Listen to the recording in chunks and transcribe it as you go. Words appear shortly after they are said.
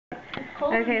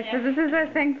Okay, so this is our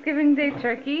Thanksgiving Day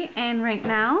turkey, and right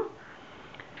now,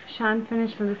 Sean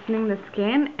finished listening the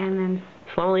skin, and then...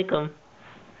 Assalamu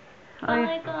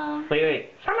alaikum. Wait.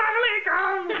 Assalamu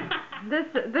alaikum!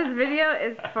 This video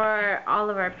is for all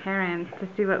of our parents to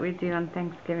see what we do on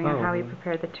Thanksgiving and how we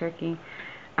prepare the turkey.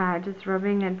 Just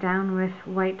rubbing it down with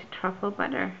white truffle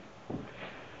butter.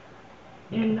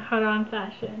 In haram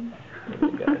fashion.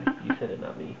 Oh my god, you said it,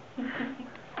 not me.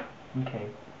 Okay.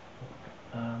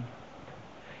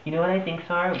 You know what I think,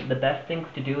 Sar? The best things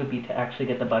to do would be to actually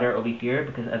get the butter over here,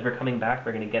 because as we're coming back,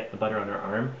 we're going to get the butter on our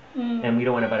arm, and we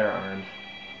don't want to butter our arms.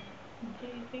 Do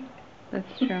you think?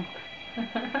 That's true.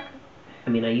 I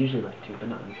mean, I usually like to, but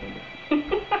not on camera.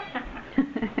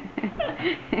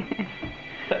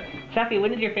 So, Shafi,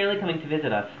 when is your family coming to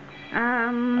visit us?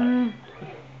 I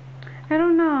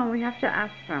don't know. We have to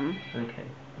ask them. Okay.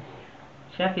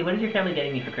 Shafi, what is your family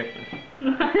getting me for Christmas?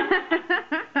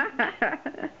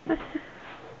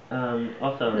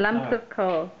 Also... Lumps of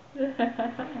coal.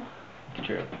 It's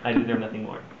true. I deserve nothing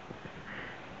more.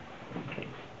 Okay.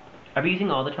 Are we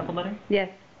using all the truffle butter? Yes.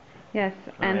 Yes.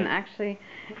 All and right. actually,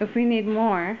 if we need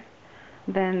more,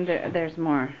 then there's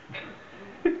more.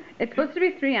 It's supposed to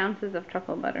be 3 ounces of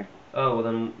truffle butter. Oh, well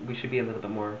then we should be a little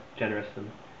bit more generous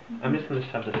than... I'm just going to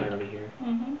shove this right over here.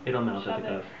 It'll melt as it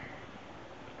goes.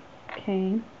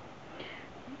 Okay.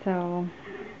 So...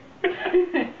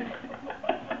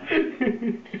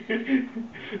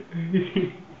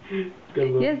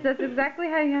 Yes, that's exactly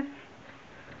how you have...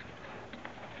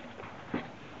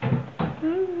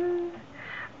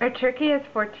 Our turkey is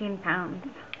 14 pounds.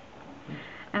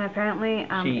 And apparently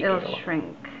it'll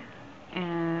shrink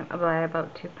by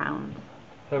about 2 pounds.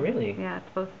 Oh, really? Yeah, it's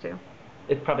supposed to.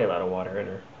 It's probably a lot of water in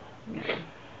her. Yeah.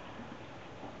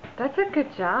 That's a good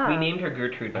job. We named her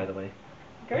Gertrude, by the way.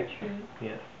 Gertrude?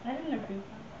 Yes. I didn't approve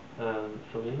that.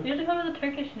 Selena? You have to come with a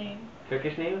Turkish name.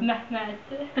 Turkish name? Mehmet.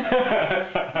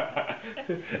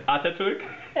 Atatürk?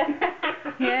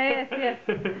 Yes.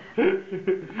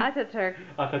 Atatürk.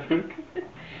 Atatürk?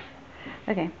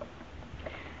 Okay.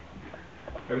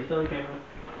 Are we still on camera?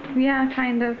 Yeah,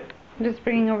 kind of. Just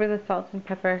bringing over the salt and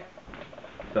pepper.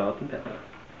 Salt and pepper.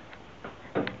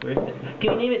 Where's it?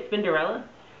 Can we name it Spinderella?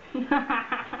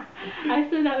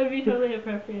 Actually, that would be totally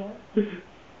appropriate.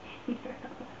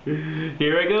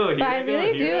 Here I go. But I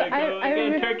really do. I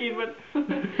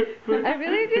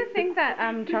really do think that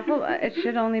truffle. It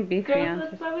should only be 3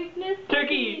 ounces. What's my weakness?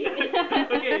 Turkey.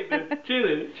 Okay, but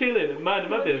chillin', mind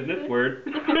my business. Word.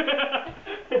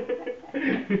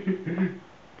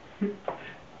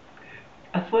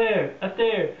 I swear,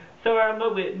 I'm a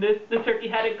witness. The turkey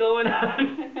had it going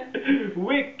on.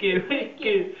 Wicked,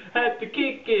 had to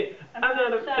kick it. I'm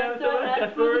not a child, so I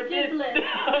asked for a giblet.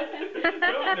 Don't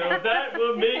know, that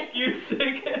will make you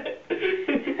sick.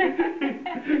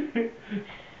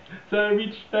 So I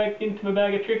reached back into my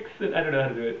bag of tricks, and I don't know how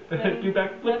to do it. Do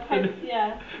backflips.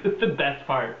 Yeah. It's the best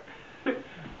part.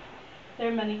 There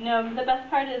are many. No, the best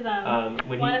part is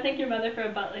when want to thank your mother for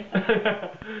a butt like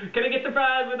that. Can I get the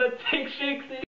fries with a shake?